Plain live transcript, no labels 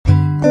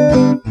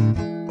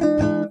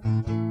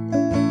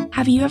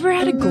Have you ever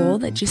had a goal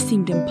that just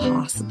seemed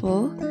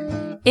impossible?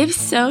 If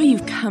so,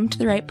 you've come to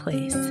the right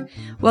place.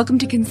 Welcome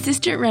to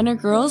Consistent Runner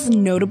Girls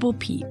Notable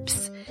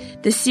Peeps,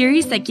 the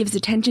series that gives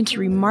attention to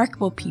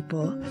remarkable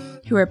people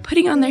who are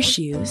putting on their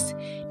shoes,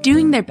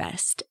 doing their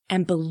best,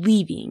 and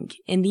believing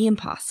in the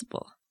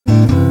impossible.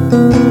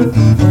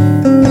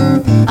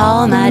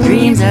 All my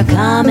dreams are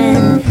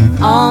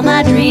coming, all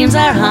my dreams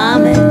are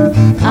humming,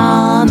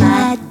 all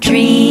my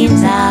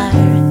dreams are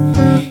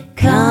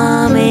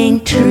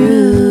coming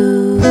true.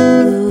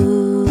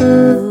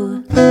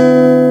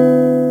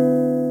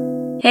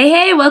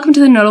 Hey, welcome to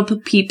the Notable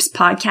Peeps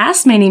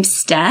podcast. My name's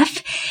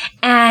Steph,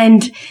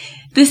 and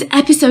this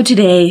episode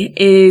today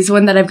is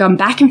one that I've gone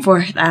back and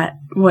forth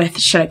with.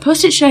 Should I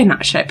post it? Should I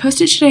not? Should I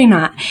post it? Should I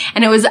not?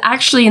 And it was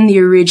actually in the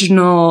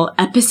original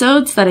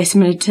episodes that I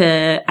submitted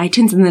to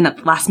iTunes, and then at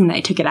the last minute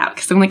I took it out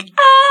because I'm like,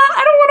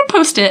 I don't want to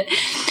post it.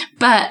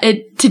 But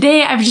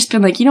today I've just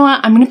been like, you know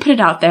what? I'm going to put it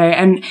out there.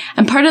 And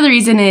part of the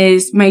reason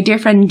is my dear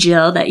friend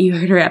Jill, that you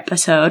heard her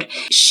episode,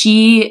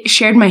 she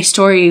shared my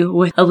story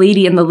with a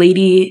lady, and the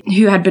lady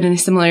who had been in a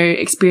similar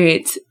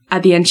experience,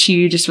 at the end,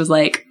 she just was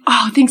like,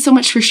 oh, thanks so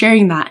much for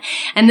sharing that.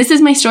 And this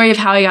is my story of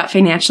how I got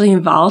financially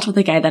involved with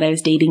a guy that I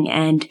was dating,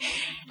 and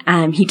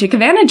he took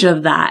advantage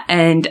of that.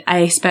 And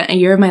I spent a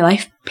year of my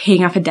life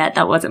paying off a debt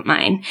that wasn't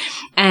mine.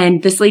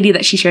 And this lady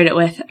that she shared it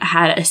with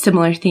had a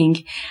similar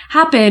thing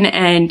happen.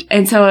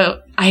 And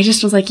so I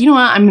just was like, you know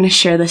what? I'm going to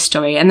share this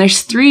story. And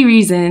there's 3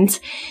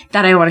 reasons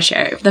that I want to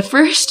share. The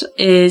first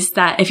is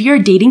that if you're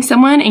dating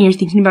someone and you're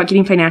thinking about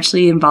getting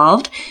financially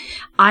involved,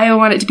 I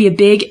want it to be a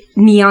big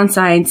neon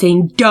sign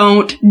saying,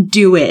 don't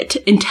do it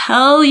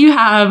until you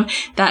have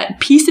that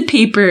piece of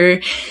paper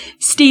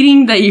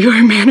stating that you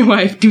are man and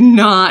wife. Do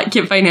not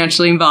get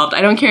financially involved.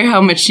 I don't care how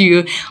much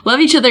you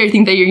love each other or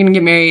think that you're going to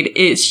get married.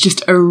 It's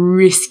just a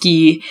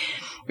risky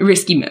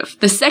move.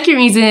 The second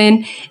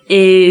reason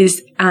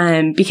is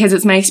because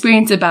it's my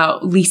experience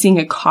about leasing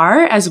a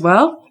car as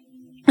well.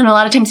 And a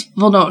lot of times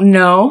people don't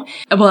know,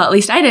 well, at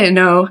least I didn't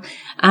know,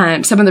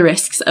 some of the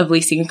risks of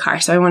leasing a car.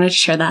 So I wanted to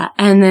share that.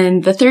 And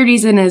then the third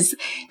reason is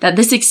that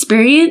this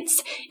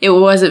experience, it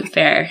wasn't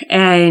fair.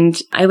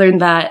 And I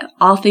learned that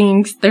all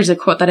things, there's a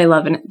quote that I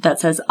love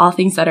that says, all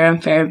things that are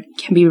unfair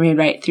can be made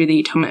right through the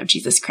atonement of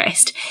Jesus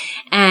Christ.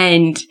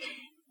 And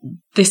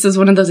this is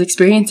one of those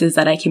experiences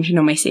that I came to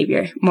know my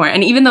Savior more.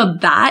 And even though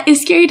that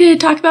is scary to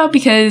talk about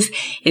because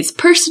it's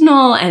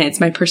personal and it's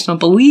my personal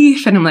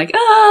belief, and I'm like,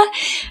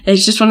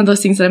 it's just one of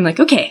those things that I'm like,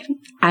 okay,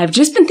 I've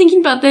just been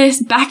thinking about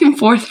this back and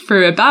forth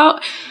for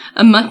about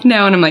a month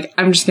now, and I'm like,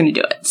 I'm just going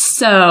to do it.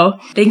 So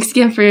thanks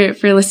again for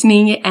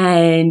listening.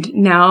 And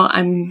now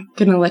I'm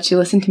going to let you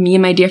listen to me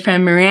and my dear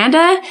friend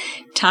Miranda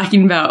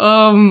talking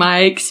about, my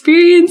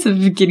experience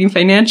of getting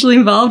financially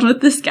involved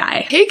with this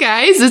guy. Hey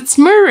guys, it's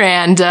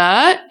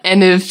Miranda.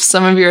 And if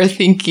some of you are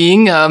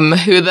thinking,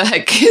 who the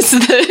heck is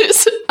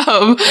this?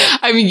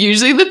 I'm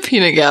usually the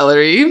peanut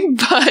gallery,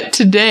 but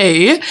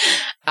today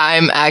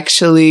I'm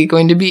actually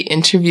going to be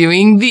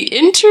interviewing the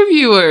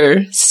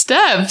interviewer,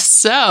 Steph.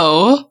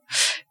 So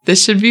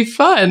this should be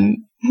fun.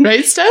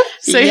 Right, Steph?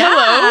 Say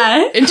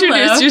hello.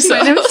 Introduce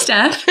yourself. My name is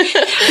Steph.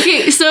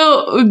 Okay,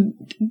 so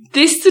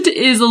this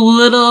is a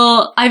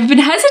little, I've been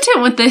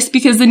hesitant with this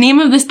because the name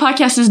of this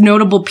podcast is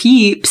Notable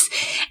Peeps.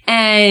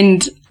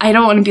 And I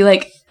don't want to be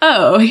like,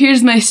 oh,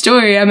 here's my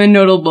story. I'm a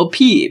notable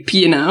peep,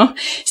 you know?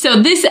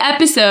 So this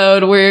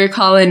episode we're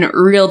calling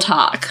Real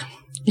Talk.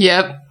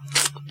 Yep.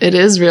 It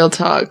is Real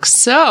Talk.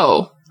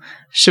 So,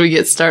 should we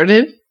get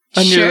started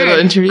on your little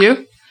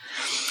interview?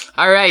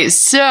 All right.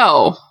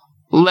 So,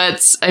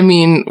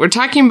 we're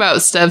talking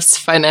about Steph's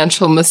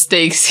financial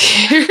mistakes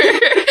here.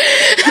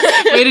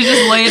 Way to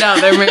just lay it out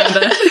there,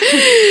 Miranda.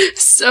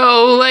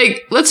 So,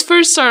 let's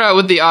first start out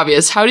with the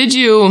obvious. How did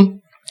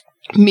you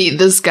meet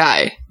this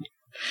guy?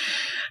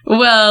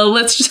 Well,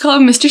 let's just call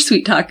him Mr.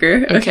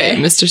 Sweettalker. Okay,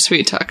 Mr.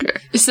 Sweettalker.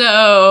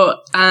 So,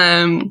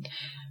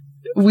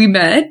 we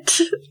met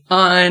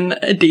on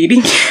a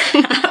dating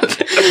app.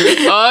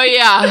 Oh,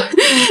 yeah.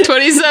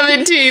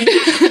 2017.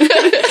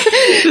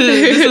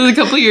 This was a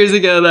couple years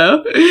ago,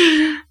 though.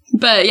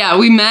 But yeah,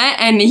 we met,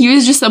 and he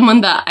was just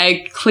someone that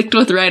I clicked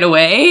with right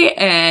away,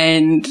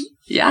 and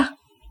yeah.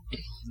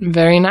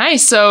 Very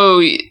nice.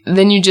 So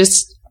then you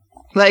just,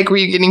 were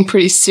you getting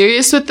pretty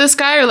serious with this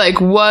guy, or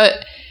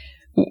what?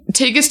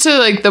 Take us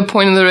to, the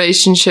point of the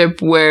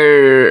relationship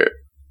where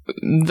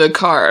the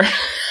car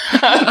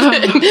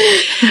happened.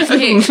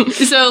 Okay,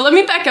 so let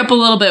me back up a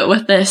little bit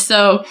with this.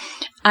 So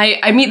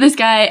I meet this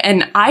guy,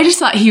 and I just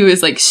thought he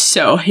was,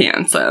 so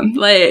handsome.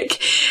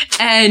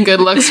 And good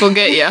looks will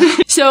get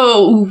you.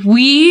 So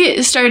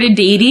we started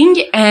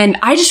dating, and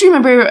I just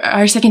remember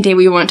our second date,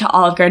 we went to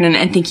Olive Garden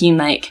and thinking,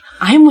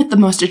 I'm with the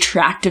most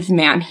attractive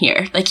man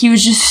here. He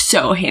was just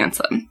so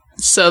handsome.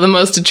 So the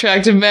most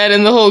attractive man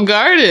in the whole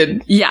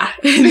garden. Yeah.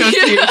 No,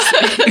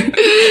 seriously.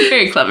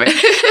 Very clever.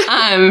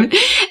 And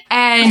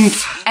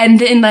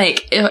then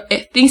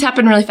things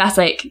happened really fast.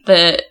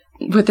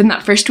 within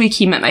that first week,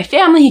 he met my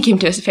family. He came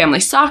to a family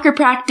soccer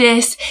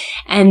practice.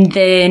 And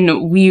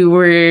then we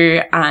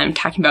were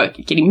talking about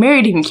getting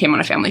married, and he came on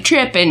a family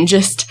trip, and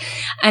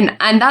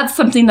and that's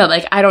something that,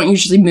 like, I don't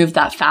usually move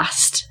that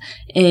fast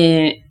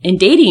in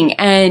dating.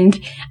 And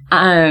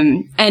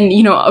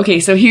you know, okay,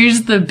 so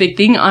here's the big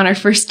thing. On our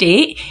first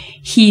date,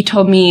 he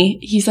told me,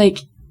 he's like,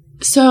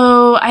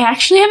 so I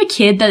actually have a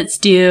kid that's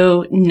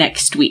due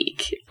next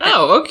week.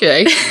 Oh,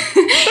 okay.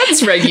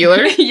 That's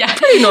regular. Yeah.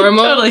 Pretty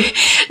normal. Totally.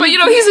 But, you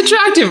know, he's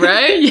attractive,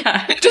 right?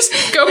 Yeah. Just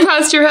go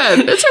past your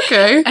head. It's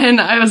okay.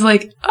 And I was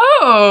like,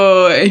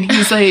 oh. And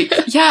he's like,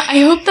 yeah,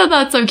 I hope that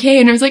that's okay.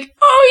 And I was like,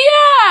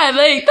 oh, yeah.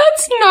 Like,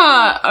 that's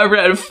not a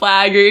red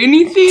flag or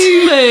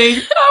anything.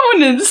 Like, that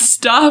wouldn't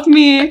stop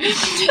me.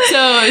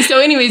 So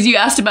anyways, you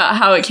asked about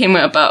how it came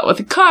about with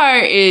the car,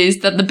 is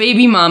that the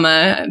baby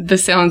mama,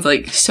 this sounds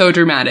like so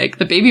dramatic,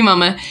 the baby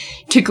mama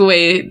took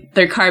away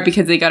their car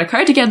because they got a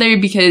car together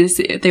because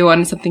they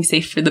wanted something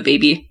safe for the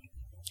baby.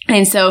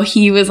 And so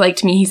he was like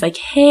to me, he's like,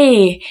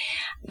 hey,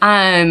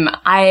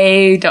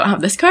 I don't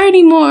have this car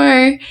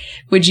anymore.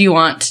 Would you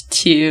want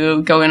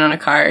to go in on a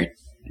car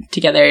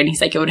together? And he's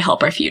like, it would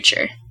help our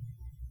future.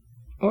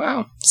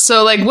 Wow.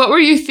 So, like, what were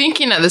you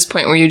thinking at this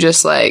point? Were you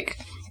just like,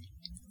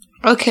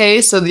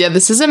 okay, so yeah,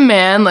 this is a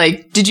man.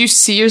 Like, did you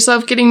see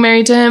yourself getting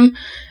married to him?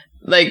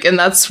 Like, and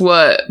that's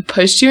what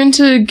pushed you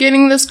into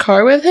getting this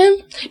car with him?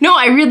 No,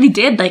 I really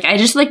did. Like, I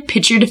just, like,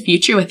 pictured a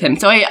future with him.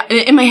 So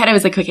in my head, I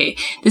was like, okay,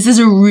 this is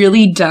a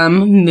really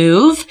dumb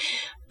move.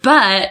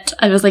 But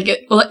I was like,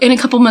 well, in a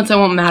couple months, it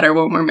won't matter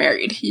when we're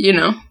married, you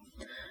know?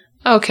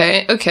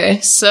 Okay.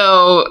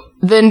 So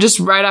then just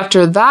right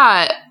after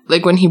that,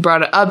 like, when he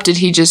brought it up, did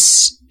he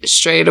just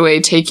straight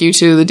away take you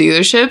to the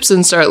dealerships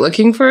and start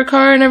looking for a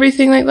car and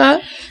everything like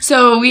that?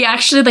 So we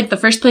actually, like, the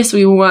first place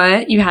we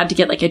went, you had to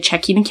get, like, a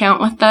checking account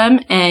with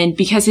them. And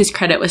because his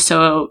credit was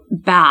so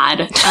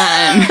bad,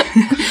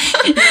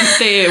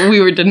 we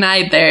were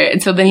denied there.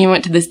 And so then he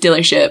went to this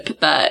dealership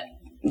that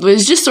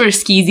was just sort of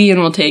skeezy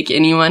and will take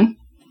anyone.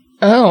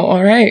 Oh,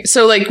 all right.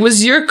 So, like,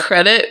 was your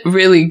credit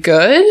really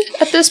good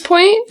at this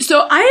point?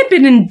 So I had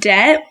been in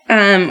debt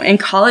in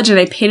college, and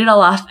I paid it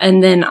all off,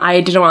 and then I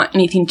didn't want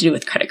anything to do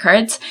with credit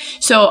cards.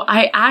 So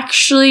I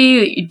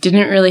actually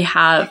didn't really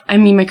have, I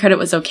mean, my credit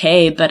was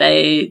okay, but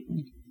I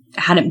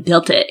hadn't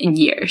built it in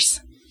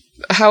years.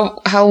 How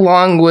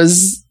long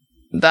was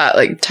that,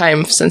 like,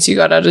 time since you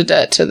got out of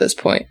debt to this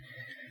point?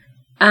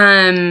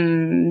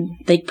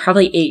 Like,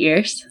 probably 8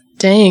 years.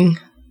 Dang.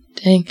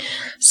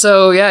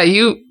 So, yeah,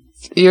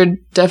 you're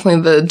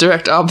definitely the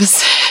direct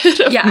opposite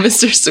of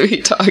Mr.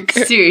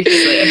 Sweettalker.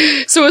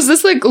 Seriously. So was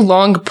this, like, a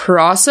long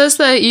process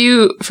that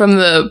you, from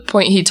the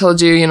point he told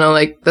you, you know,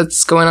 like,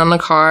 that's going on the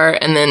car,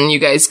 and then you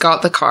guys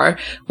got the car,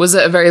 was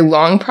it a very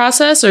long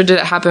process, or did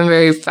it happen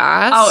very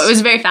fast? Oh, it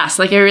was very fast.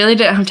 Like, I really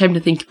didn't have time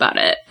to think about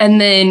it. And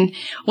then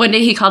one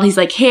day he called, he's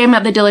like, hey, I'm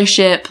at the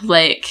dealership,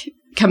 like,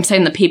 come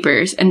sign the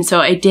papers. And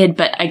so I did,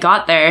 but I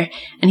got there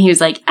and he was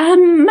like,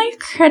 my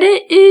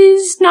credit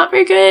is not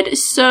very good,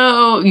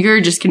 so you're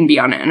just gonna be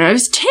on it. And I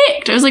was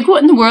ticked. I was like,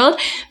 what in the world?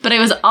 But I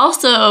was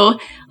also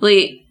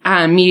like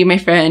meeting my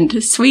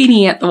friend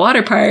Sweeney at the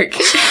water park.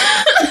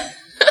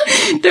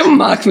 Don't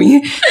mock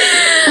me.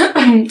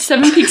 7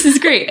 Peaks is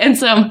great. And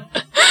so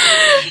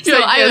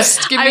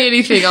just give me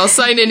anything. I'll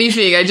sign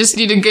anything. I just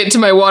need to get to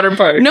my water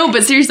park. No,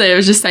 but seriously, I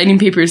was just signing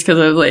papers because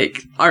I was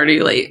like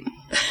already late.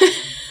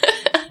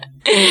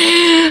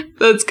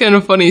 That's kind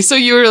of funny. So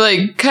you were,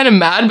 like, kind of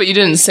mad, but you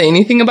didn't say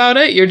anything about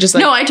it? You're just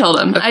like... No, I told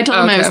him.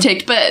 I was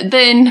ticked. But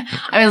then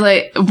I was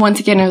like, once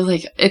again, I was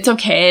like, it's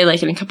okay.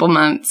 Like, in a couple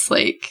months,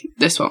 like,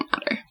 this won't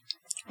matter.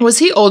 Was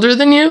he older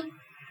than you?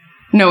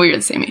 No, we were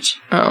the same age.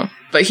 Oh.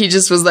 But he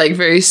just was, like,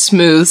 very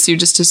smooth, so you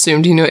just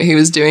assumed he knew what he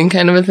was doing,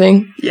 kind of a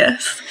thing?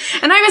 Yes.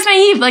 And I was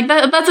naive. Like,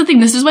 that's the thing.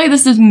 This is why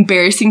this is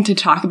embarrassing to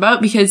talk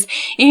about, because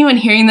anyone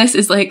hearing this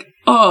is like,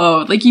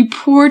 oh, like, you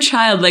poor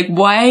child. Like,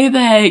 why the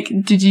heck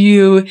did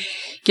you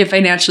get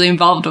financially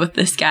involved with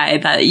this guy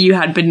that you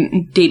had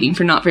been dating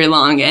for not very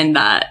long? And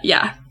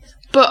yeah.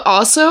 But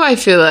also, I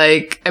feel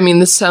like, I mean,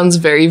 this sounds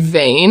very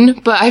vain,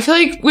 but I feel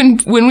like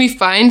when we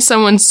find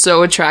someone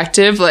so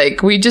attractive,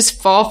 like, we just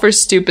fall for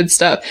stupid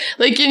stuff.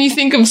 Like, and you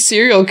think of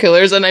serial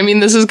killers, and I mean,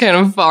 this is kind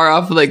of far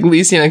off, like,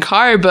 leasing a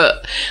car,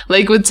 but,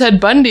 like, with Ted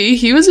Bundy,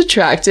 he was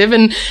attractive,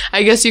 and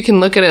I guess you can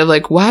look at it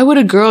like, why would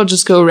a girl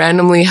just go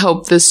randomly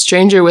help this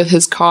stranger with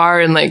his car,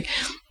 and, like,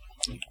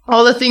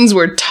 all the things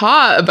we're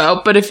taught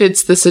about, but if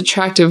it's this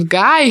attractive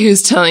guy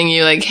who's telling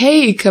you, like,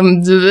 hey,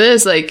 come do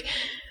this, like...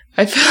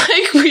 I feel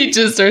like we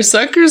just are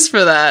suckers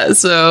for that,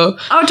 so...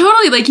 Oh,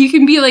 totally. Like, you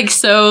can be, like,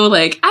 so,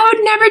 like, I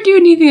would never do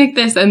anything like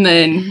this, and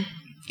then,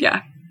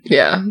 yeah.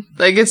 Yeah.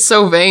 Like, it's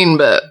so vain,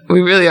 but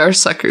we really are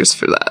suckers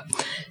for that.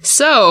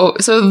 So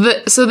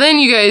then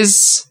you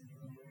guys...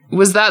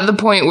 Was that the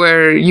point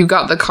where you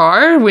got the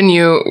car? When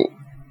you...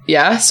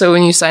 Yeah, so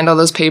when you signed all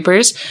those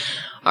papers...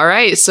 All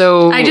right,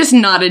 so... I just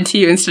nodded to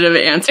you instead of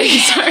answering.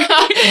 Sorry.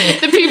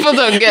 The people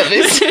don't get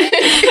this.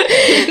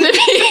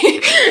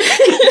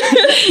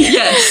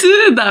 Yes,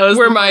 that was...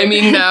 We're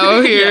miming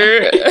now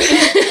here.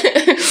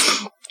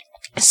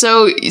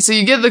 So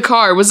you get the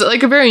car. Was it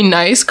like a very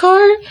nice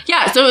car?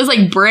 Yeah, so it was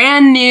like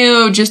brand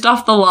new, just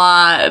off the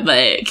lot,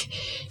 like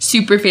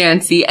super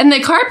fancy. And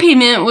the car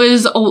payment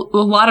was a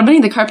lot of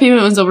money. The car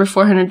payment was over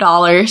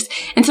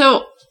 $400. And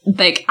so,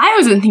 like, I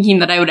wasn't thinking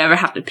that I would ever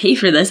have to pay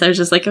for this. I was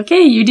just like,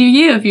 okay, you do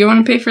you if you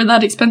want to pay for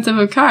that expensive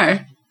of a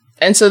car.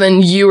 And so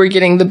then you were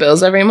getting the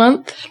bills every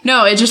month?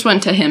 No, it just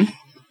went to him.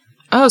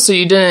 Oh, so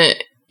you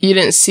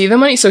didn't see the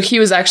money? So he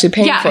was actually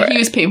paying for it? Yeah, he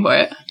was paying for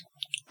it.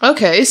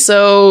 Okay,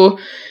 so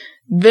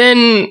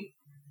then...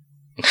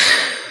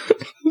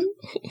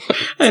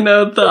 I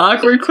know, the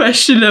awkward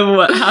question of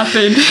what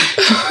happened.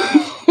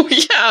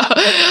 Yeah,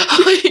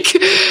 like,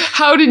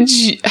 how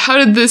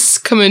did this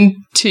come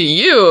into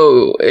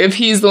you if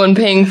he's the one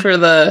paying for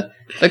the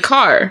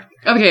car?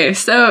 Okay,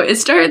 so it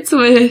starts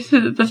with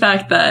the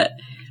fact that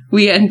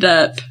we end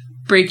up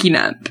breaking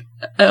up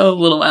a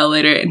little while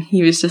later, and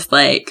he was just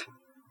like,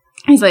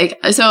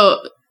 so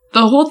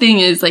the whole thing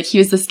is, like, he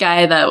was this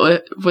guy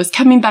that was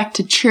coming back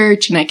to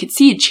church, and I could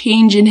see a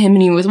change in him,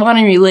 and he was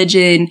wanting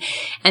religion,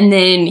 and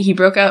then he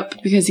broke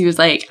up because he was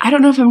like, I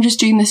don't know if I'm just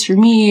doing this for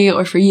me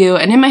or for you,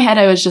 and in my head,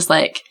 I was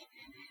like,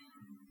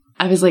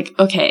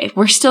 okay,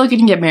 we're still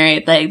gonna get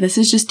married, like, this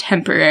is just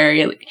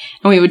temporary, and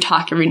we would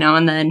talk every now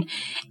and then,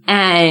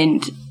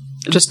 and...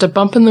 Just a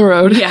bump in the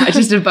road. Yeah,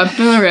 just a bump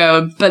in the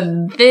road,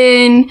 but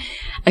then...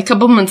 A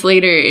couple months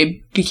later,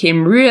 it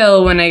became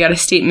real when I got a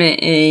statement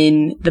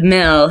in the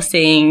mail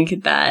saying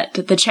that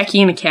the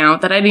checking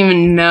account that I didn't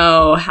even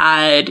know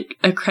had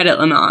a credit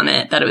limit on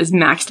it, that it was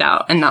maxed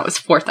out, and that was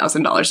 $4,000.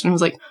 And I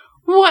was like,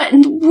 what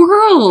in the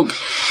world?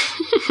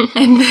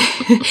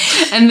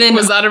 and then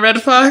was that a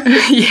red flag?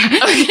 Yeah.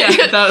 Okay.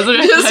 Yeah, that was a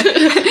red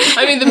flag.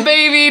 I mean, the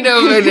baby,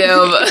 no big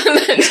deal, but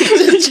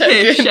just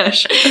checking.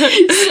 Shush.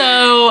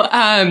 So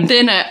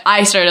then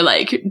I started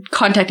like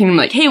contacting him,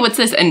 like, hey, what's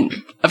this? And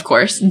of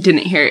course,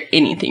 didn't hear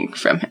anything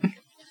from him.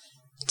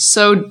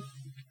 So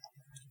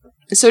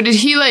did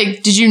he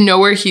did you know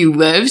where he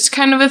lived,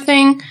 kind of a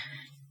thing?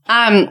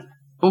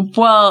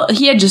 Well,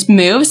 he had just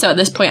moved, so at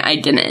this point I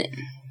didn't.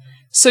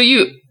 So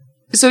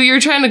you're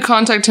trying to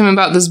contact him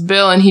about this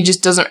bill and he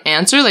just doesn't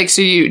answer? Like,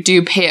 so do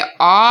you pay it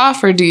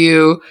off or do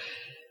you...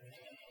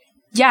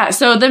 Yeah,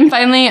 so then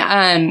finally,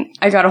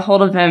 I got a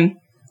hold of him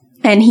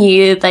and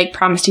he,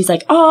 promised, he's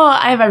like, oh,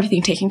 I have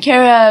everything taken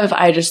care of.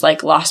 I just,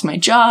 lost my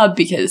job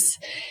because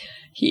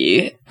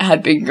he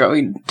had been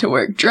going to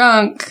work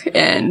drunk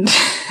and...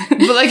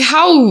 But,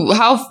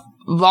 how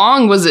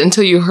long was it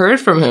until you heard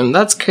from him?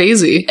 That's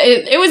crazy.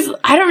 It was,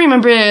 I don't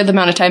remember the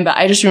amount of time, but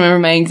I just remember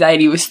my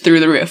anxiety was through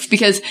the roof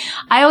because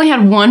I only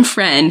had one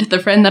friend, the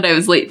friend that I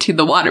was late to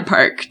the water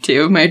park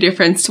to, my dear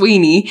friend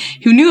Sweeney,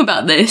 who knew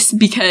about this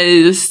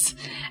because,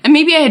 and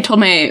maybe I had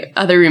told my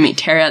other roommate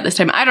Tara at this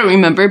time, I don't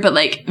remember, but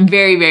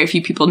very, very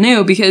few people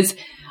knew because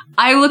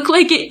I look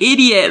like an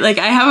idiot.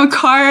 I have a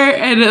car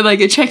and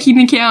a checking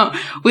account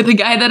with a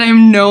guy that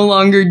I'm no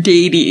longer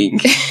dating.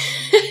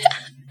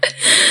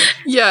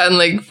 Yeah,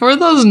 and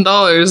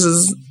 $4,000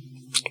 is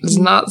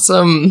not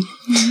some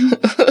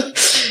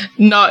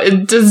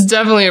it's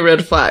definitely a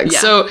red flag.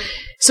 Yeah.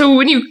 So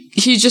when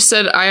he just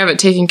said I have it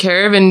taken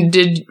care of, and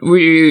did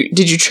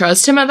you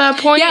trust him at that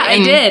point? Yeah,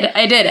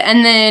 I did.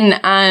 And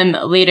then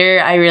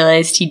later I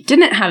realized he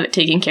didn't have it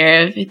taken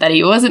care of, that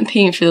he wasn't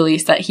paying for the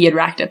lease, that he had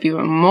racked up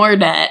even more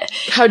debt.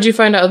 How'd you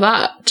find out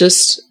that?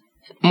 Just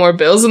more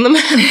bills in the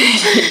mail?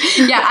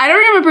 Yeah, I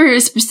don't remember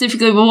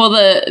specifically,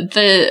 but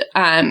the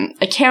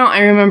account,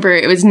 I remember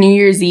it was New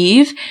Year's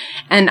Eve,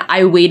 and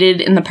I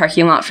waited in the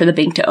parking lot for the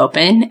bank to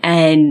open,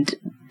 and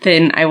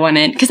then I went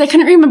in, because I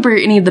couldn't remember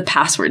any of the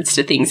passwords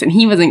to things, and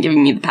he wasn't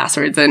giving me the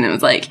passwords, and it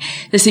was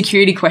the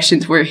security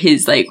questions were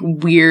his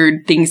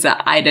weird things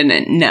that I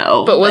didn't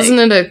know. But wasn't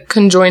it a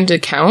conjoined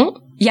account?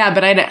 Yeah,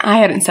 but I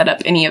hadn't set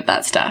up any of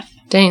that stuff.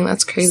 Dang,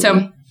 that's crazy.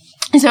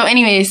 So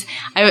anyways,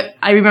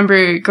 I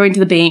remember going to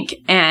the bank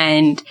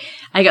and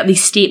I got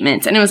these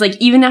statements, and it was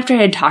even after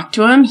I had talked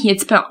to him, he had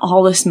spent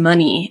all this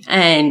money,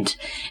 and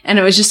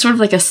it was just sort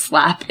of a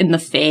slap in the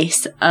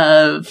face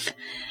of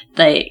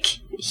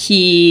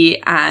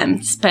he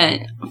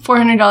spent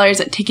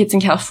 $400 at tickets in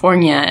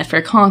California for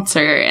a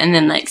concert, and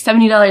then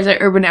 $70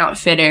 at Urban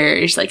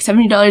Outfitters,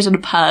 $70 at a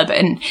pub,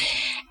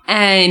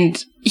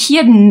 and he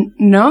had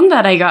known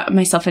that I got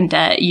myself in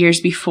debt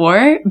years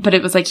before, but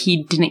it was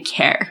he didn't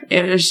care.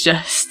 It was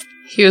just...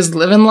 He was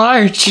living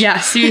large. Yeah,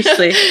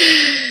 seriously.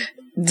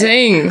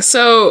 Dang.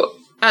 So,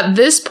 at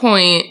this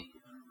point,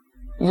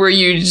 where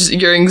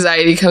your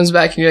anxiety comes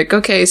back and you're like,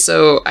 okay,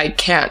 so I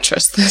can't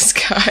trust this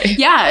guy.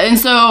 Yeah, and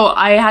so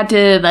I had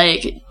to,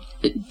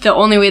 the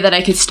only way that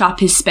I could stop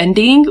his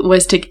spending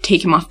was to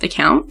take him off the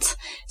account.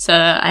 So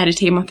I had to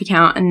take him off the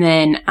account, and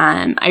then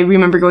I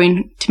remember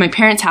going to my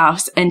parents'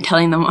 house and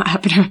telling them what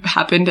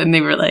happened, and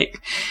they were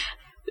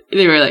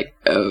they were like,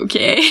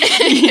 okay.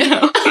 You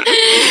know?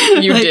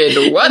 You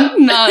did what?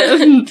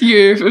 Not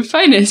your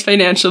finest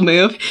financial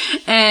move.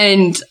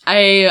 And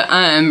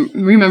I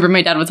remember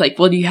my dad was like,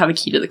 well, do you have a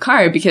key to the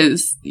car?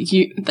 Because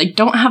you like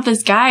don't have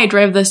this guy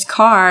drive this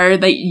car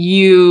that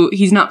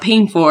he's not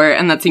paying for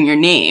and that's in your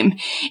name.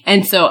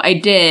 And so I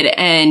did.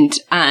 And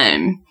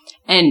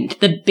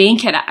the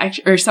bank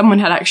someone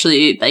had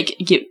actually like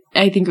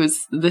I think it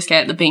was this guy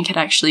at the bank had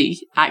actually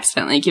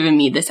accidentally given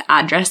me this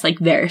address, like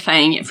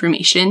verifying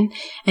information.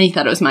 And he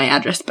thought it was my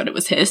address, but it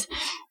was his.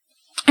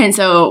 And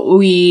so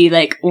we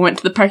like went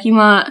to the parking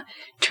lot,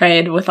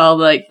 tried with all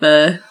like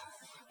found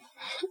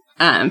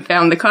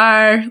the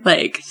car,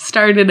 like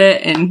started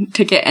it and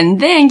took it. And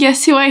then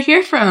guess who I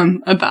hear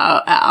from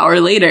about an hour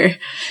later?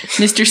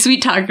 Mr.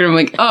 Sweettalker. I'm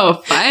like,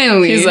 oh,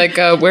 finally. He's like,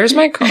 where's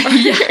my car?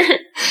 Yeah.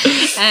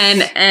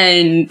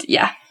 And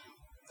yeah.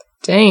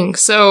 Dang.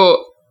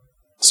 So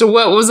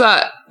what was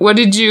that? What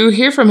did you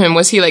hear from him?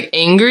 Was he like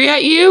angry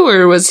at you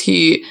or was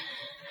he...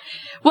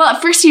 Well,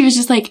 at first he was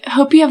just like,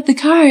 hope you have the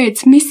car,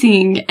 it's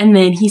missing. And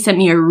then he sent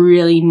me a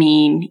really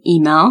mean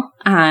email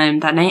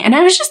that night. And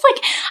I was just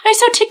like, I was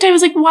so ticked. I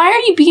was like, why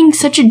are you being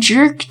such a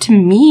jerk to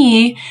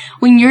me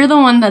when you're the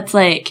one that's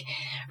like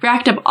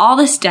racked up all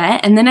this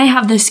debt and then I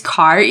have this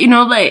car, you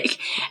know, like,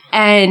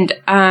 and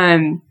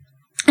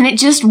it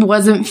just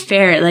wasn't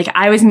fair. Like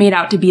I was made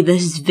out to be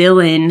this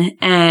villain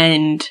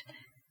and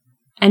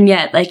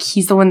yet like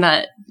he's the one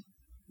that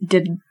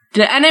did.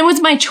 And it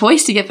was my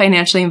choice to get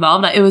financially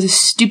involved. It was a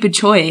stupid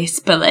choice,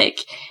 but like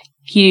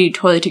he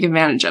totally took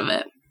advantage of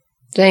it.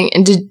 Dang.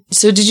 And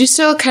did you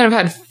still kind of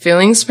had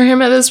feelings for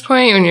him at this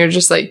point when you're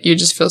just like, you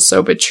just feel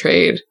so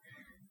betrayed?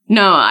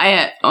 No,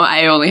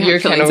 I only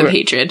have feelings of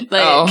hatred.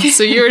 Like,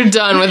 so you're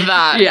done with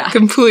that. Yeah.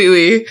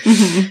 Completely.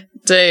 Mm-hmm.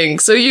 Dang.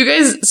 So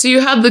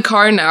you had the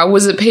car now.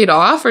 Was it paid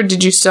off or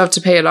did you still have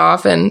to pay it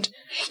off? And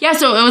yeah,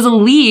 so it was a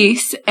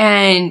lease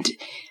and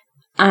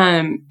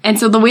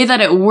so the way that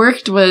it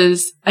worked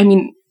was, I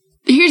mean,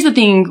 here's the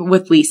thing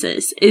with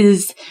leases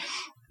is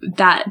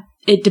that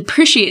it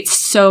depreciates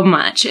so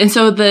much. And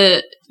so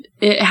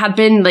it had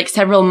been like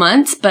several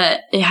months,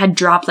 but it had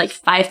dropped like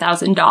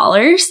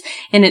 $5,000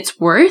 in its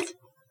worth.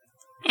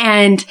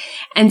 And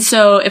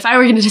so if I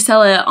were going to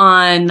sell it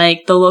on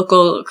like the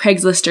local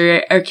Craigslist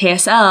or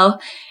KSL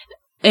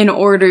in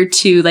order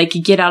to like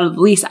get out of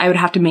the lease, I would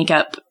have to make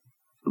up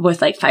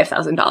with like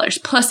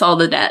 $5,000 plus all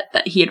the debt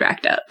that he had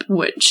racked up,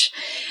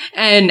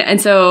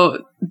 and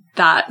so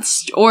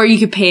or you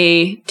could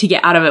pay to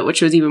get out of it,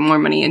 which was even more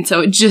money. And so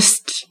it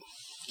just,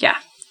 yeah.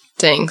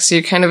 Dang. So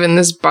you're kind of in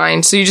this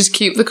bind. So you just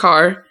keep the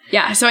car.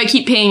 Yeah. So I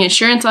keep paying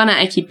insurance on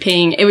it.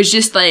 It was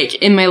just like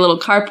in my little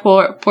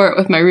carport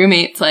with my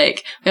roommates,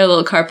 like we had a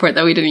little carport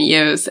that we didn't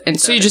use. And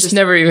so you just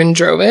never even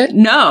drove it?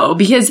 No,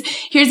 because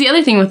here's the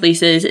other thing with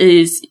leases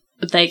is,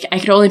 like, I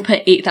could only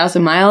put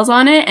 8,000 miles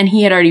on it, and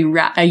he had already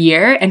a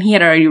year, and he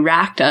had already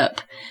racked up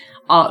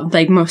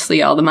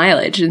mostly all the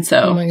mileage, and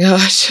so. Oh my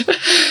gosh.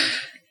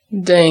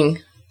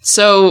 Dang.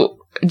 So,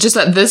 just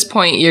at this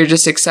point, you're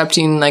just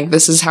accepting, like,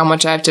 this is how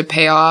much I have to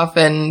pay off,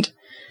 and.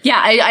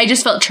 Yeah, I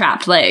just felt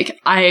trapped. Like,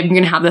 I'm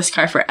gonna have this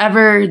car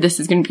forever,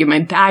 this is gonna be my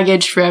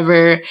baggage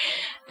forever,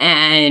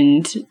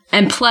 and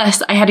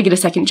plus, I had to get a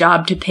second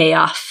job to pay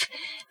off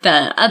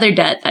the other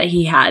debt that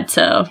he had,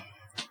 so,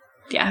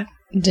 yeah.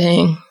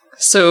 Dang.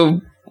 So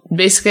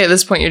basically at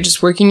this point, you're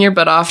just working your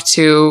butt off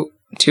to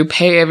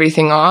pay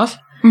everything off?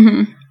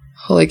 Mm-hmm.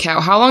 Holy cow.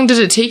 How long did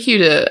it take you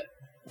to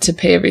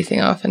pay everything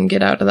off and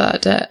get out of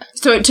that debt?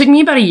 So it took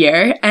me about a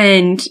year.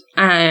 And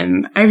I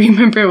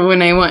remember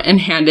when I went and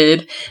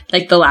handed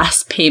like the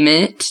last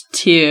payment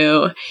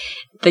to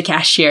the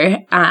cashier,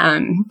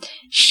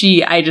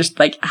 I just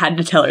like had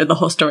to tell her the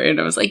whole story,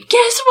 and I was like,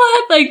 guess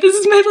what? Like, this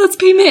is my last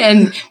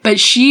payment. But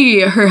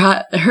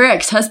her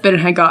ex-husband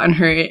had gotten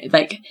her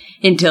like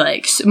into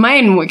like,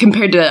 mine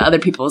compared to other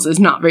people's is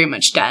not very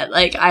much debt.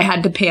 Like I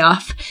had to pay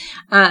off,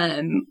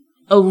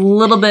 a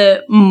little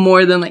bit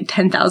more than like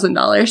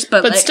 $10,000,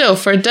 but like, still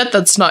for a debt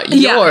that's not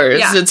yours,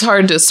 it's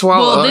hard to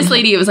swallow. Well, this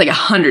lady, it was like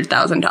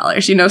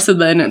 $100,000, you know, so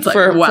then it's like,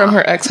 wow. From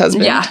her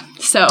ex-husband. Yeah.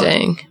 So.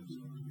 Dang.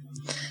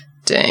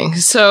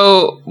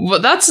 So, well,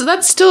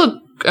 that's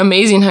still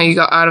amazing how you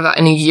got out of that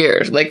in a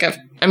year. Like,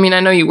 I mean,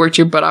 I know you worked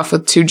your butt off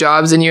with 2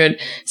 jobs, and you had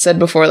said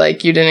before,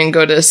 like, you didn't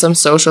go to some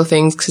social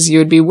things because you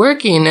would be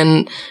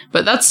working,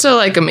 but that's still,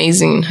 like,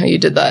 amazing how you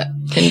did that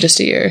in just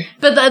a year.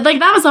 But,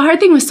 that was the hard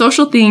thing with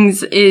social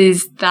things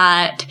is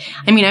that,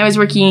 I mean, I was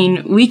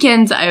working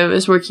weekends, I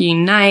was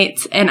working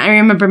nights, and I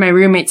remember my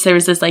roommates, there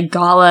was this, like,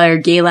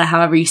 gala,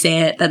 however you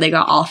say it, that they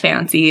got all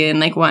fancy and,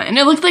 like, went, and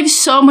it looked like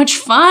so much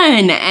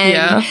fun,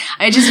 and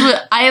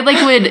I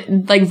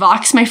would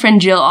vox my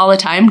friend Jill all the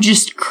time,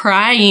 just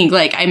crying,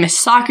 like, I miss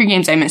soccer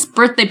games, I miss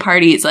birthday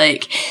parties,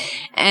 like,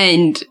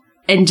 and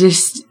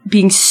just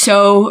being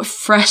so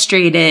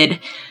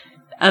frustrated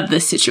of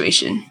this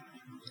situation.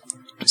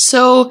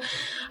 So,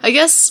 I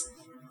guess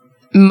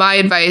my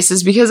advice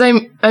is because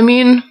I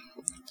mean,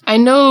 I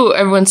know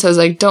everyone says,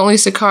 like, don't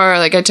lease a car.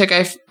 Like, I took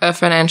a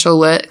financial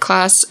lit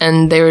class,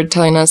 and they were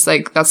telling us,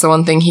 like, that's the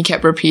one thing he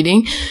kept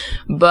repeating.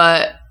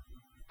 But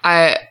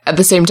at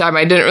the same time,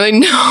 I didn't really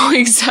know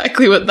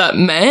exactly what that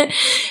meant.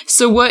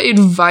 So what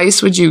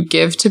advice would you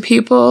give to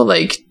people,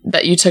 like,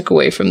 that you took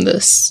away from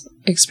this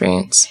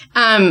experience?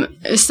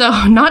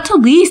 So not to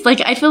lease.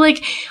 Like, I feel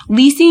like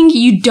leasing,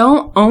 you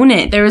don't own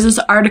it. There was this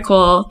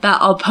article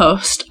that I'll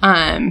post.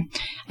 I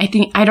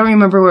don't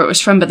remember where it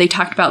was from, but they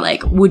talked about,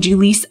 like, would you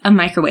lease a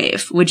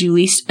microwave? Would you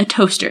lease a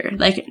toaster?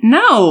 Like,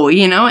 no,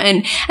 you know,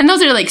 and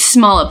those are like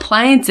small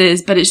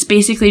appliances, but it's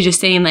basically just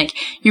saying, like,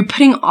 you're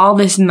putting all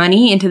this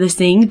money into this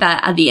thing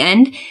that at the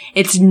end,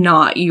 it's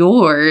not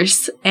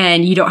yours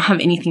and you don't have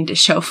anything to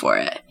show for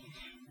it.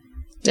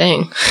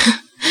 Dang.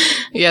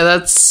 Yeah,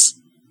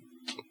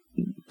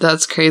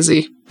 that's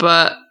crazy,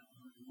 but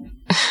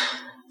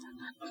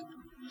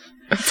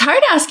it's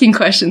hard asking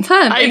questions,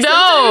 huh? I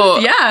know.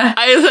 Yeah.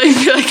 I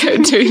feel like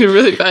I'm doing a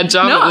really bad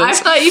job No, of I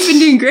this. thought you've been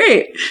doing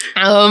great.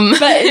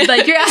 But,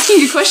 like, you're asking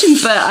good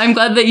questions, but I'm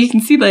glad that you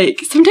can see, like,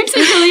 sometimes it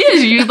really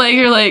is.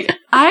 You're like,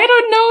 I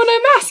don't know what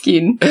I'm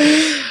asking.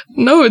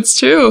 No, it's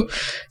true.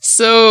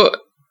 So,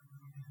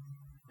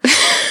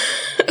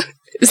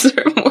 is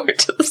there more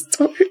to the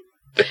story?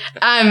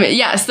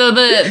 Yeah, so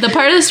the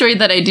part of the story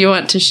that I do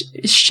want to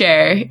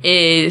share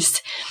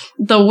is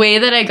the way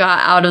that I got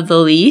out of the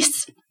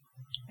lease.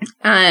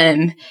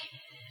 And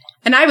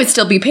I would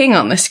still be paying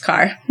on this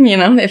car, you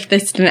know, if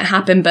this didn't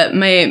happen. But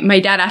my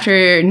dad,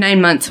 after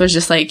 9 months, was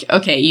just like,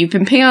 okay, you've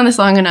been paying on this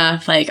long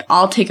enough. Like,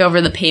 I'll take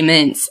over the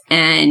payments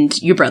and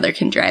your brother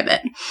can drive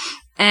it.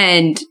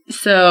 And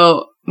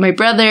so my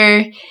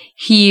brother,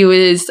 he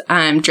was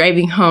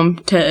driving home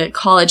to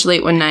college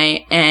late one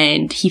night,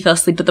 and he fell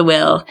asleep at the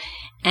wheel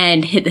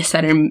and hit the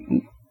center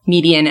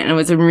median, and it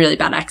was a really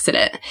bad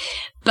accident.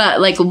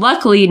 But, like,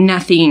 luckily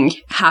nothing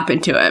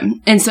happened to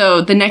him. And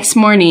so the next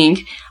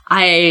morning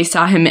I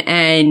saw him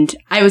and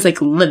I was,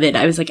 like, livid.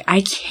 I was like,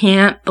 I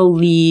can't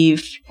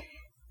believe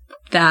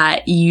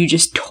that you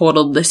just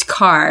totaled this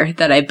car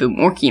that I've been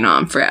working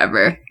on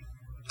forever.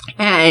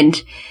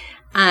 And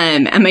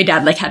my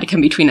dad, like, had to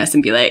come between us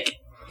and be like,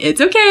 it's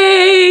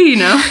okay, you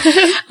know?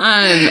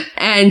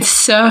 And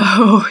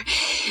so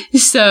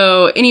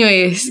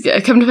anyways,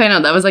 come to find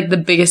out that was, like, the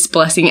biggest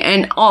blessing,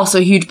 and also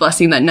a huge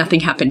blessing that nothing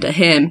happened to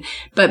him.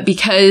 But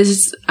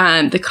because,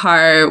 the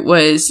car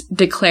was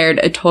declared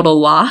a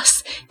total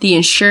loss, the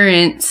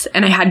insurance,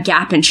 and I had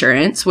gap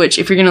insurance, which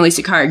if you're going to lease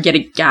a car, get a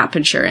gap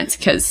insurance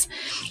because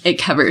it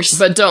covers.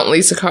 But don't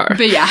lease a car.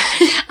 But yeah.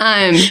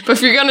 But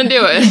if you're going to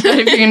do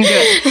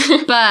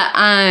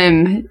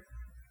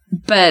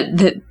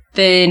it.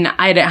 Then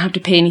I didn't have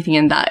to pay anything,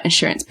 and that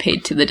insurance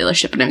paid to the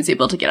dealership, and I was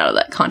able to get out of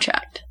that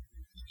contract.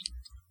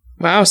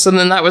 Wow, so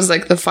then that was,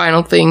 like, the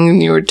final thing,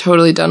 and you were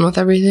totally done with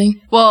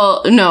everything?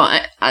 Well, no,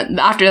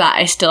 after that,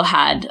 I still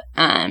had,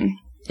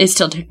 it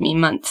still took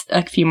me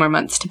a few more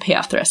months to pay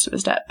off the rest of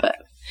his debt, but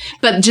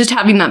just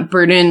having that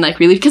burden, like,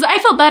 relief, because I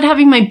felt bad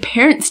having my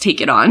parents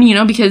take it on, you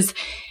know, because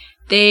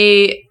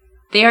they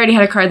already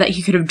had a car that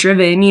he could have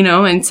driven, you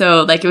know, and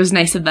so, like, it was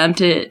nice of them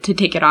to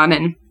take it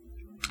on,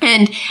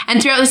 and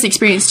throughout this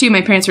experience, too, my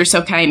parents were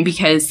so kind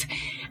because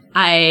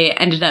I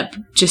ended up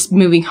just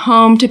moving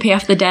home to pay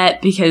off the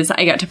debt because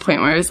I got to a point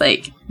where I was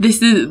like,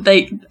 this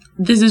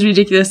is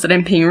ridiculous that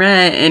I'm paying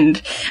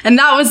rent. And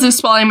that was just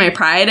swallowing my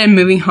pride and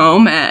moving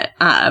home at,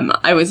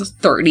 I was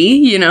 30,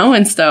 you know,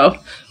 and so.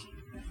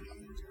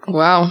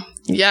 Wow.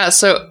 Yeah.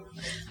 So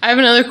I have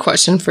another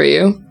question for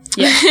you.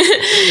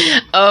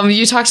 Yeah.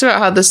 You talked about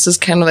how this is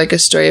kind of like a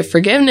story of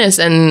forgiveness,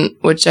 and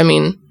which, I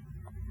mean,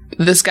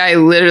 this guy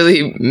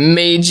literally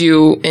made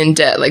you in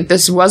debt. Like,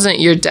 this wasn't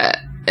your debt.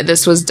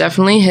 This was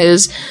definitely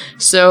his.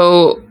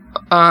 So,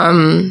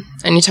 and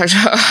you talked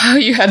about how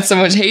you had so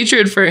much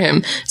hatred for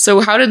him.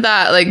 So how did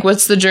that, like,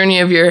 what's the journey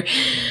of your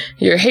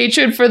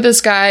hatred for this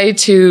guy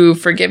to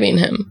forgiving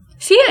him?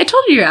 See, I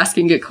told you you're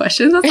asking good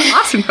questions. That's an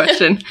awesome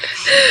question.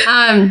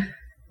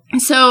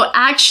 So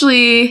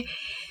actually,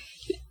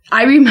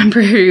 I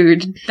remember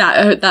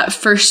that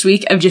first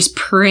week of just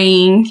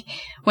praying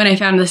when I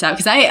found this out,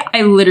 because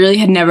I literally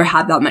had never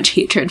had that much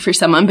hatred for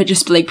someone, but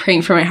just, like,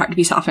 praying for my heart to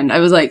be softened. I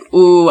was like,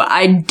 ooh,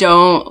 I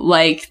don't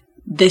like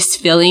this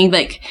feeling.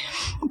 Like,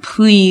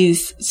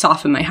 please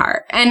soften my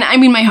heart. And I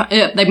mean, my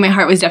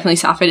heart was definitely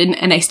softened,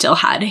 and I still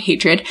had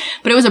hatred,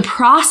 but it was a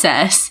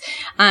process.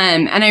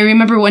 And I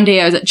remember one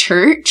day I was at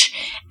church,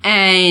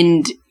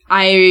 and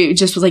I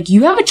just was like,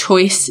 you have a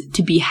choice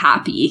to be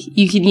happy.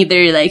 You can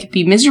either, like,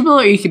 be miserable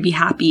or you could be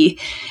happy.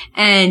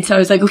 And so I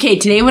was like, okay,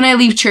 today when I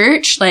leave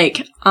church,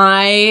 like,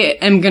 I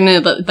am gonna,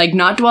 like,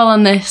 not dwell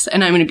on this,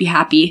 and I'm gonna be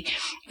happy.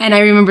 And I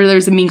remember there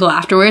was a mingle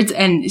afterwards,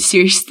 and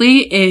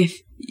seriously, if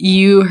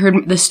you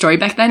heard the story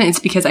back then, it's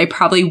because I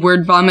probably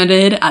word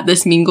vomited at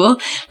this mingle.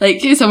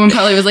 Like, someone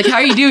probably was like, how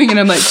are you doing? And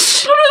I'm like,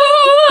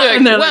 Like,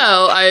 And they're like,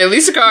 well, I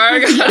leased a car.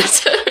 and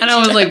I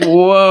was like,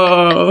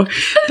 whoa.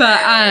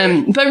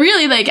 But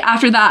really, like,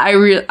 after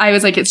that, I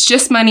was like, it's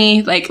just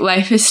money. Like,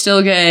 life is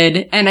still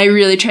good. And I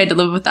really tried to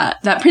live with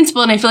that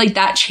principle. And I feel like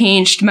that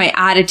changed my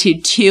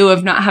attitude too,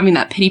 of not having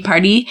that pity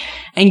party,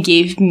 and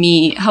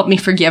helped me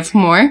forgive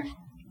more.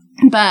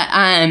 But,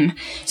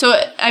 so,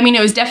 I mean,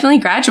 it was definitely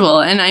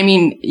gradual. And I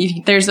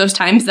mean, there's those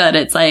times that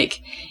it's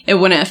like, it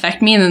wouldn't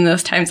affect me. And then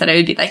those times that I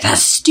would be like,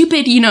 that's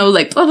stupid,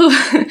 like, blah, blah,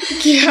 blah.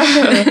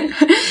 Yeah.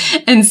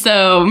 And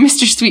so,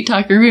 Mr.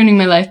 Sweettalker ruining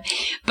my life.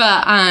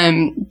 But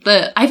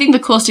I think the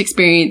coolest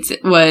experience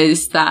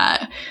was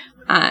that,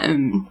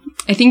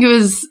 I think it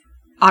was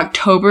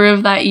October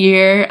of that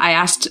year, I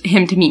asked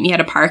him to meet me at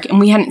a park, and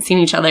we hadn't seen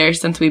each other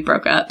since we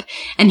broke up.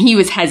 And he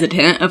was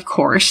hesitant, of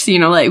course,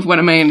 like, what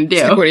am I going to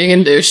do? Like, what are you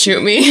going to do?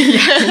 Shoot me?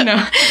 Yeah,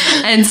 no.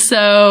 And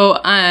so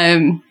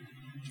I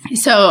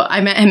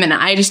met him, and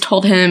I just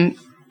told him,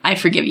 I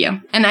forgive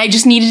you. And I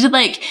just needed to,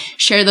 like,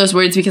 share those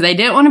words because I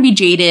didn't want to be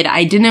jaded.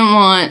 I didn't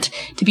want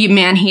to be a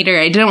man-hater.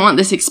 I didn't want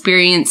this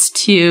experience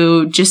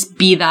to just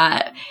be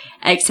that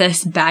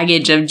excess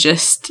baggage of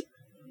just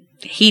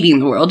hating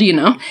the world,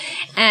 and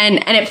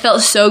it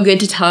felt so good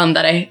to tell him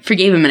that I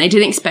forgave him, and I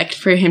didn't expect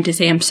for him to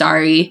say I'm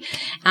sorry,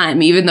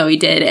 even though he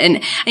did. And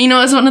it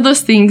was one of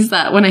those things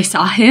that when I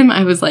saw him,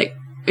 I was like,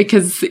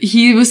 because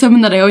he was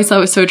someone that I always thought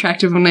was so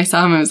attractive. When I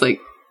saw him, I was like,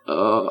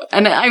 oh,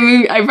 and I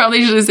mean, I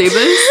probably shouldn't say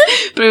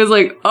this, but I was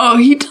like, oh,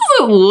 he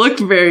doesn't look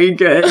very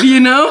good, And I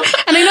know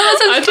that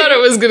sounds I thought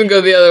it was going to go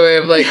the other way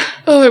of like,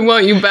 oh, I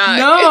want you back.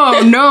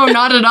 No,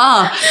 not at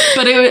all.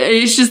 But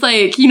it's just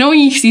like, when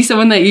you see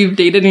someone that you've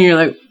dated and you're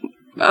like,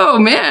 oh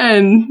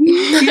man,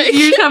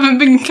 you haven't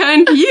been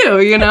kind to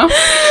you, and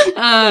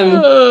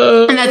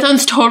that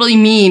sounds totally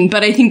mean,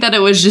 but I think that it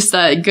was just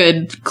a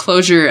good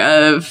closure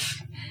of,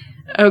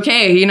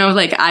 okay,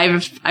 like,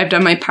 I've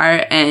done my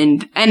part,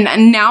 and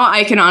now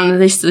I can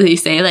honestly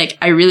say, like,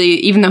 I really,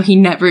 even though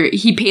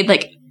he paid,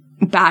 like,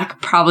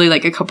 back probably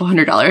like a couple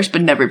 $100,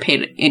 but never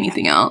paid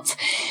anything else.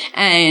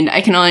 And I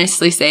can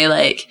honestly say,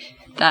 like,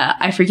 that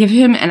I forgive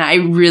him, and I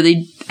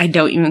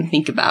don't even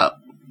think about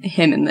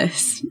him in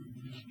this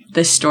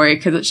story,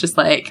 because it's just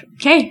like,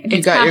 okay,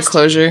 you got your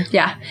closure.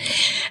 Yeah.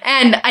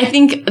 And I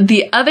think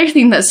the other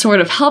thing that sort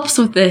of helps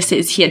with this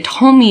is he had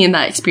told me in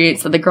that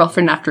experience that the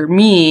girlfriend after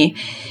me,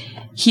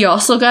 he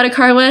also got a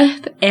car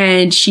with,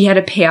 and she had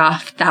to pay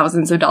off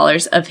thousands of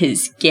dollars of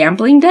his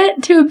gambling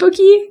debt to a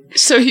bookie.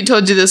 So he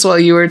told you this while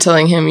you were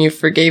telling him you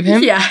forgave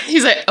him? Yeah.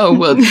 He's like, oh,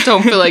 well,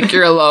 don't feel like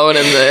you're alone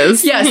in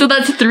this. Yeah, so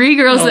that's 3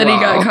 girls that he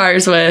got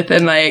cars with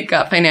and, like,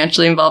 got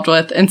financially involved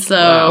with. And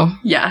so,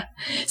 yeah.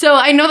 So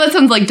I know that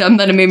sounds, like, dumb,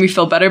 that it made me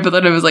feel better, but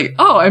then I was like,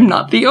 oh, I'm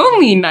not the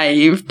only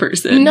naive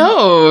person.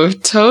 No,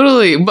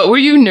 totally. But were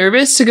you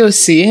nervous to go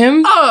see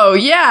him? Oh,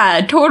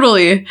 yeah,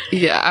 totally.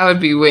 Yeah, I would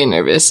be way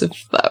nervous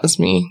if that was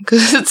me.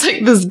 Because it's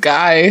like this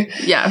guy.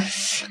 Yeah.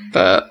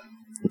 But,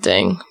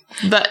 dang.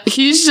 That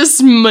he's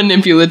just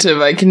manipulative,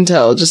 I can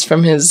tell, just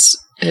from his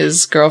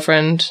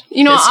girlfriend.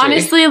 History.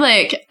 Honestly,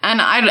 like, and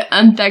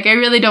I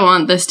really don't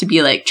want this to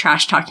be like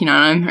trash talking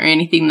on him or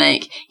anything.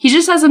 Like, he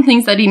just has some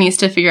things that he needs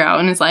to figure out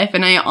in his life,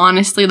 and I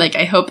honestly, like,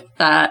 I hope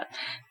that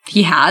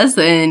he has,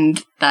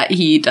 and that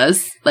he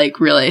does, like,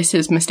 realize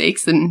his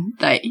mistakes, and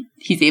that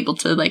he's able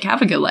to, like,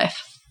 have a good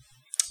life.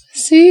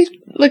 See,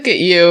 look at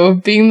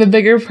you being the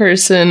bigger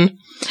person.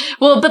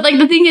 Well, but, like,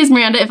 the thing is,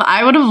 Miranda, if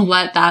I would have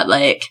let that,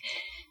 like,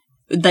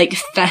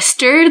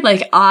 festered,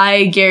 like,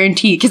 I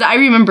guarantee, because I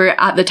remember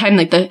at the time,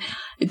 like,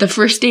 the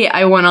first date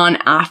I went on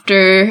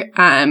after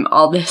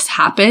all this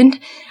happened,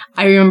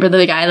 I remember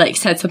the guy, like,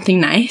 said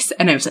something nice,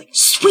 and I was like,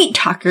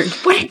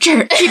 Sweettalker, what a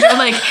jerk,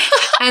 like,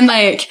 and,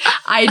 like,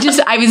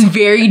 I was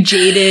very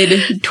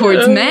jaded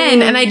towards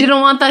men, and I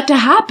didn't want that to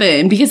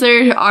happen, because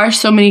there are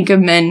so many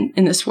good men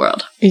in this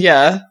world.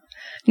 Yeah.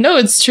 No,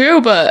 it's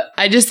true, but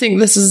I just think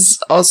this is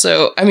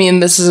also,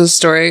 this is a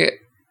story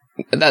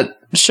that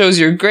shows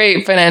your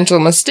great financial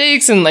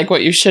mistakes and, like,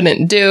 what you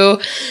shouldn't do.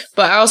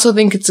 But I also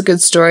think it's a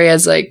good story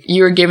as, like,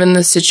 you were given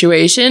this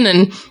situation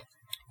and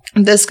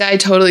this guy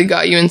totally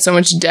got you in so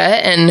much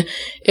debt and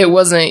it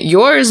wasn't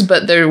yours,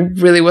 but there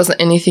really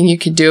wasn't anything you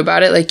could do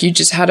about it. Like, you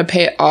just had to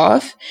pay it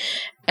off.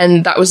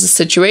 And that was the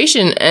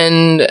situation.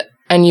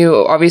 And you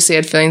obviously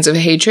had feelings of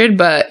hatred,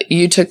 but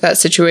you took that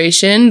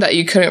situation that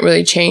you couldn't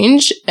really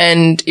change.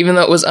 And even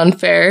though it was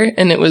unfair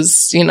and it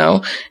was,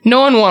 no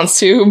one wants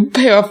to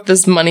pay off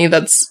this money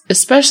that's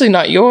especially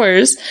not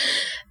yours.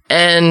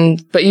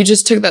 But you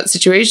just took that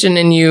situation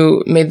and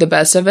you made the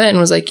best of it and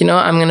was like,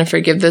 I'm going to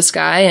forgive this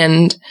guy.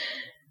 And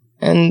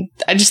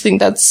I just think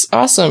that's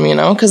awesome,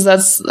 because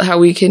that's how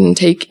we can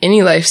take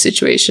any life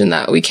situation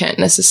that we can't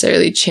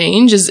necessarily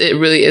change. It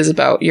really is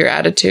about your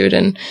attitude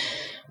and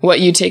what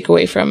you take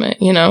away from it,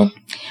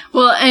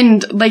 Well,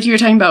 and like you were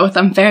talking about with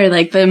unfair,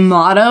 like, the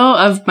motto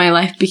of my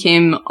life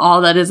became,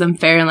 all that is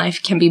unfair in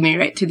life can be made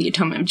right through the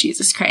atonement of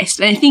Jesus Christ.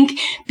 And I think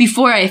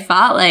before I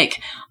thought,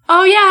 like,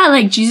 oh yeah,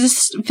 like,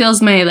 Jesus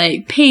feels my,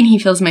 like, pain, he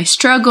feels my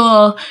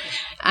struggle,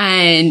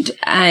 and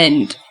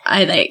I,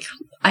 like,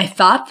 I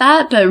thought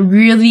that, but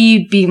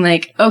really being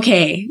like,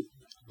 okay,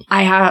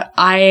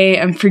 I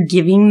am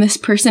forgiving this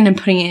person and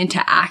putting it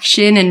into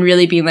action and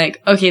really being like,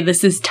 okay,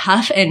 this is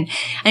tough. And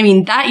I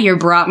mean, that year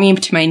brought me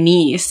to my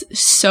knees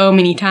so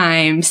many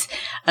times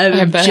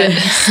of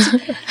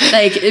just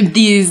like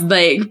these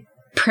like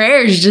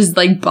prayers, just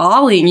like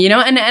bawling, you know?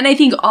 And I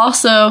think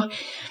also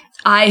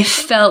I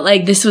felt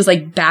like this was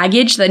like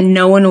baggage that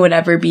no one would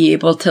ever be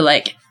able to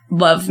like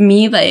love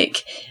me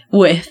like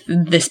with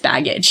this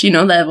baggage, you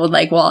know, that would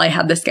like, well, I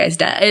had this guy's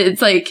debt.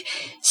 It's like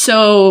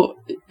so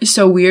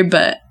weird,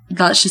 but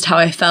that's just how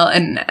I felt.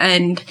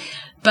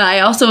 But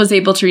I also was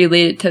able to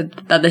relate it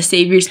to that the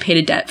Savior's paid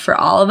a debt for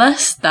all of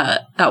us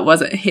that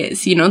wasn't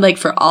his, you know, like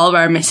for all of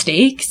our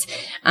mistakes.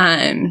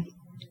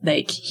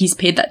 Like he's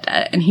paid that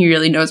debt and he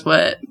really knows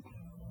what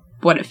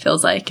it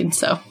feels like. And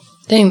so.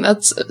 Dang,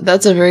 that's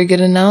a very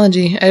good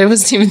analogy. I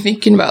wasn't even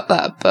thinking about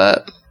that,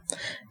 but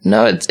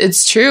no,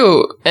 it's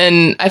true.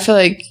 And I feel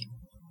like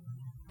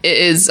it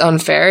is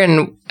unfair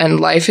and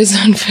life is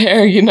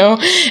unfair, you know?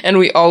 And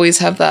we always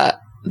have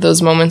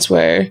those moments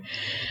where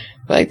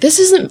like, this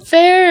isn't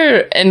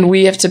fair, and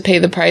we have to pay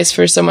the price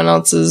for someone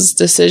else's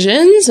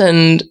decisions,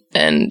 and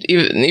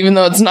even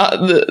though it's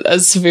not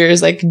as severe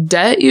as like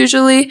debt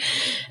usually,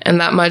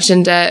 and that much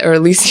in debt or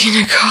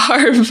leasing a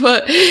car,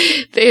 but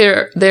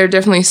they're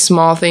definitely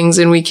small things,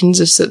 and we can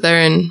just sit there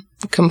and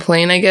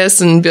complain, I guess,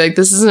 and be like,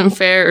 this isn't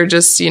fair, or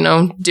just, you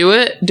know, do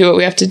what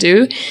we have to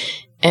do,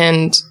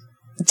 and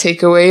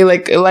take away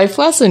like a life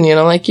lesson, you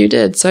know, like you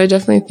did. So I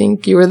definitely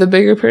think you were the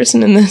bigger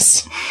person in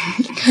this.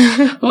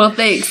 Well,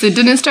 thanks. It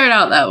didn't start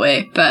out that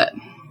way, but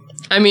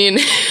I mean,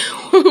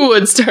 who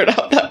would start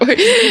out that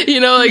way? You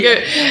know, like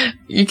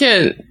you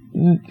can't.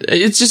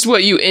 It's just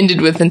what you ended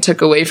with and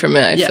took away from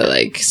it. I feel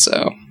like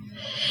so.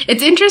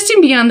 It's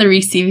interesting being on the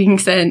receiving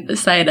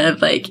side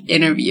of like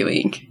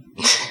interviewing.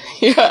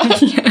 Yeah.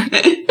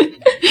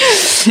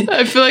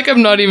 I feel like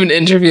I'm not even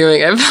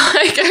interviewing. I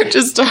feel like I'm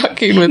just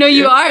talking with you. No,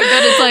 you are, but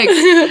it's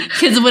like,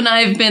 because when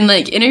I've been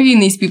like interviewing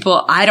these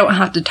people, I don't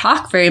have to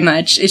talk very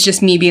much. It's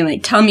just me being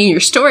like, tell me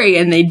your story,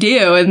 and they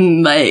do,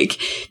 and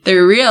like,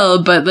 they're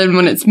real. But then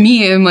when it's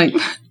me, I'm like,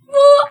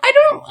 well,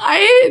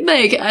 I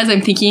like, as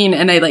I'm thinking,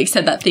 and I like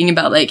said that thing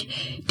about like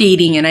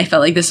dating, and I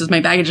felt like this was my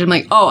baggage. I'm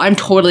like, oh, I'm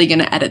totally going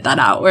to edit that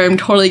out, or I'm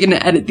totally going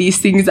to edit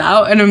these things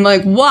out. And I'm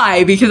like,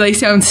 why? Because I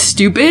sound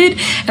stupid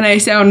and I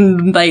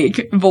sound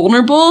like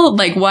vulnerable.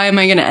 Like, why am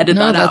I going to edit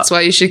that out? No, that's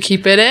why you should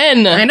keep it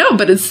in. I know,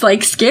 but it's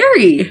like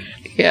scary.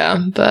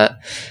 Yeah, but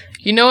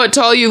you know what,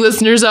 to all you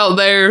listeners out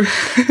there,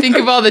 think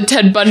of all the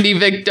Ted Bundy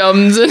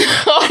victims and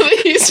all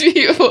these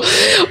people.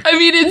 I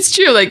mean, it's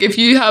true. Like, if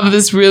you have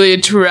this really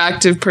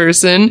attractive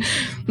person,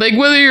 like,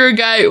 whether you're a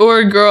guy or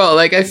a girl,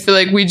 like, I feel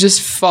like we just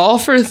fall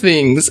for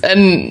things.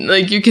 And,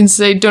 like, you can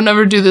say, don't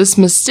ever do this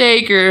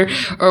mistake or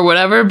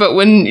whatever. But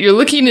when you're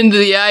looking into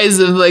the eyes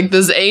of, like,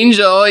 this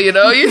angel, you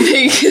know, you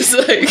think he's,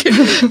 like,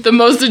 the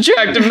most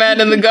attractive man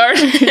in the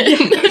garden.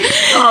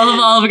 All of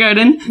Olive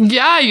Garden.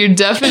 Yeah, you're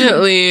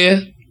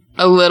definitely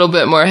a little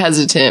bit more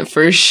hesitant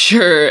for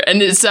sure.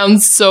 And it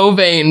sounds so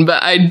vain,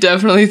 but I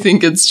definitely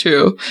think it's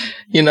true.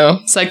 You know,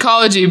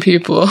 psychology,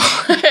 people.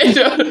 I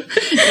don't.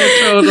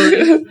 Yeah,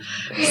 totally.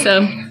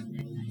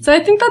 So I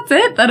think that's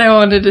it that I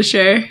wanted to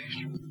share.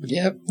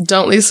 Yep.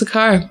 Don't lease a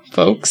car,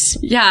 folks.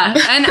 Yeah.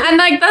 And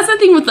like, that's the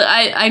thing with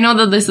I know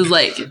that this is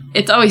like,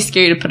 it's always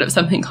scary to put up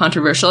something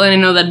controversial. And I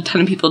know that a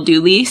ton of people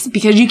do lease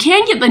because you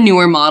can get the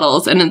newer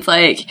models, and it's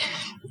like,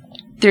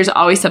 there's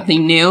always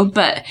something new.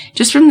 But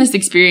just from this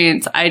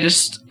experience,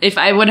 if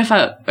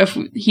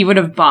he would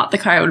have bought the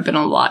car, it would have been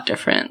a lot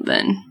different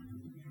than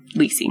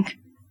leasing.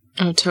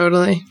 Oh,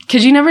 totally.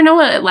 Because you never know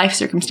what life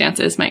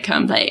circumstances might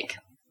come like.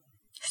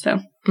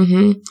 So.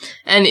 Mm-hmm.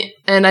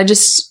 And I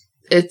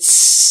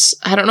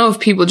don't know if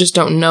people just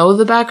don't know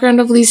the background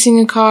of leasing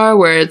a car,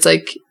 where it's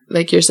like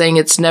you're saying,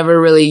 it's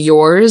never really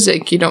yours.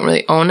 Like, you don't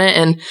really own it.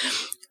 And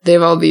they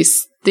have all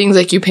these things,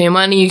 like, you pay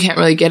money, you can't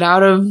really get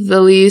out of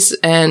the lease.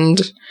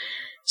 And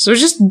so it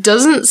just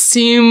doesn't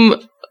seem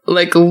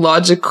like a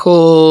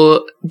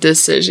logical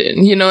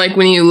decision, you know, like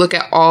when you look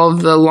at all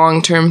of the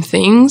long-term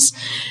things,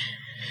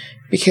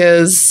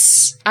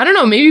 because I don't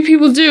know, maybe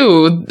people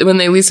do when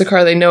they lease a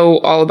car, they know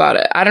all about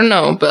it. I don't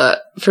know.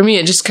 But for me,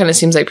 it just kind of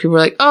seems like people are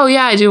like, oh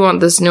yeah, I do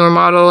want this newer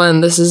model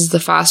and this is the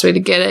fast way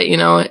to get it. You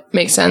know, it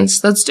makes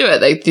sense. Let's do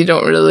it. Like, you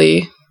don't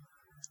really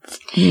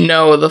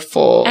know the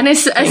full and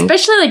it's thing.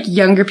 Especially like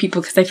younger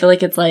people, because I feel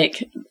like it's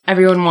like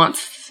everyone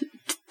wants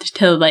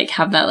to like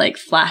have that like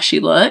flashy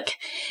look.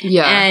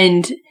 Yeah.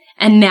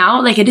 And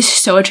now, like, it is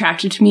so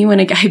attractive to me when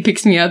a guy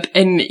picks me up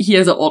and he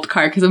has an old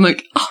car, because I'm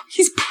like, oh,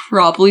 he's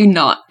probably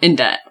not in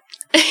debt.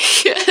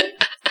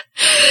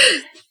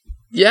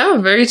 Yeah,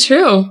 very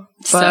true.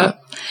 So,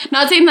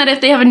 not saying that if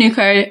they have a new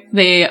car,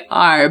 they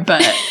are,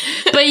 but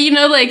you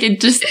know, like,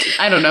 it just,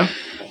 I don't know.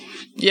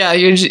 Yeah,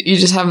 you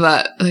just have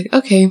that, like,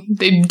 okay,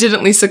 they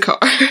didn't lease a car.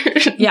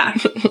 Yeah,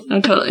 no,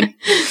 totally.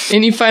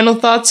 Any final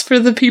thoughts for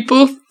the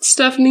people,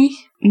 Stephanie?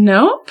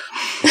 Nope.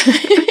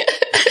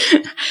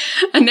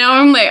 And now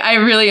I'm like, I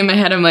really, in my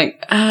head, I'm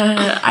like,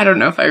 I don't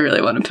know if I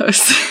really want to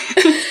post.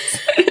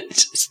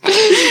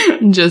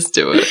 Just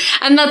do it.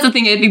 And that's the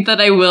thing. I think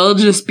that I will,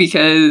 just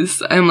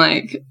because I'm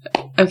like,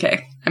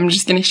 okay, I'm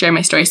just going to share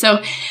my story.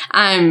 So,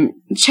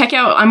 check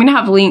out, I'm going to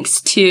have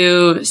links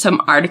to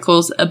some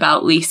articles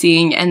about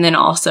leasing, and then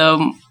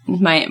also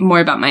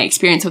more about my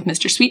experience with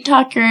Mr.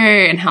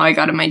 Sweettalker and how I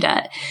got in my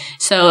debt.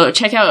 So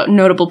check out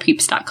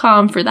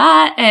notablepeeps.com for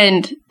that.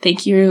 And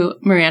thank you,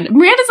 Miranda.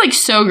 Miranda's like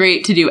so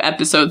great to do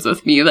episodes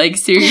with me. Like,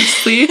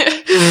 seriously.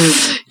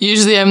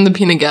 Usually I'm the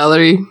peanut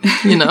gallery,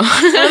 you know.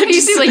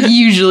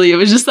 Usually it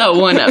was just that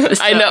one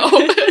episode. I know.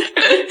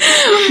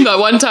 That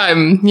one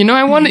time, you know,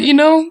 I wanted, you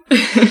know,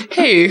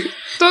 hey,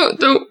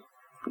 don't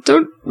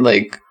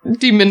like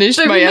diminish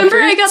my efforts.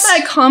 Remember I got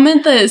that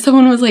comment that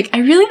someone was like, I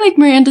really like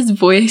Miranda's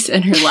voice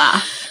and her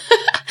laugh.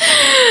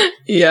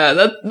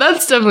 Yeah,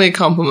 that's definitely a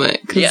compliment.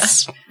 Yeah.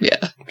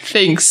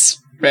 Thanks,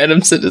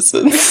 random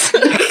citizens.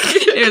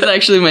 It was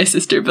actually my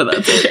sister, but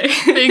that's okay.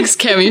 Thanks,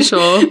 Cami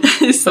Scholl.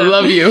 I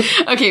love you.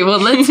 Okay, well,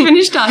 let's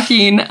finish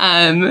talking.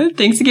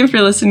 Thanks again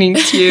for listening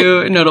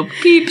to Notable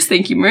Peeps.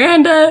 Thank you,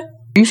 Miranda.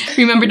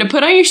 Remember to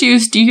put on your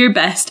shoes, do your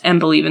best, and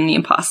believe in the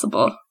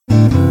impossible.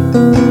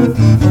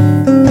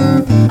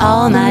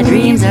 All my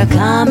dreams are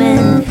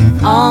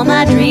coming, all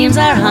my dreams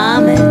are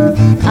humming,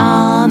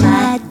 all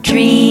my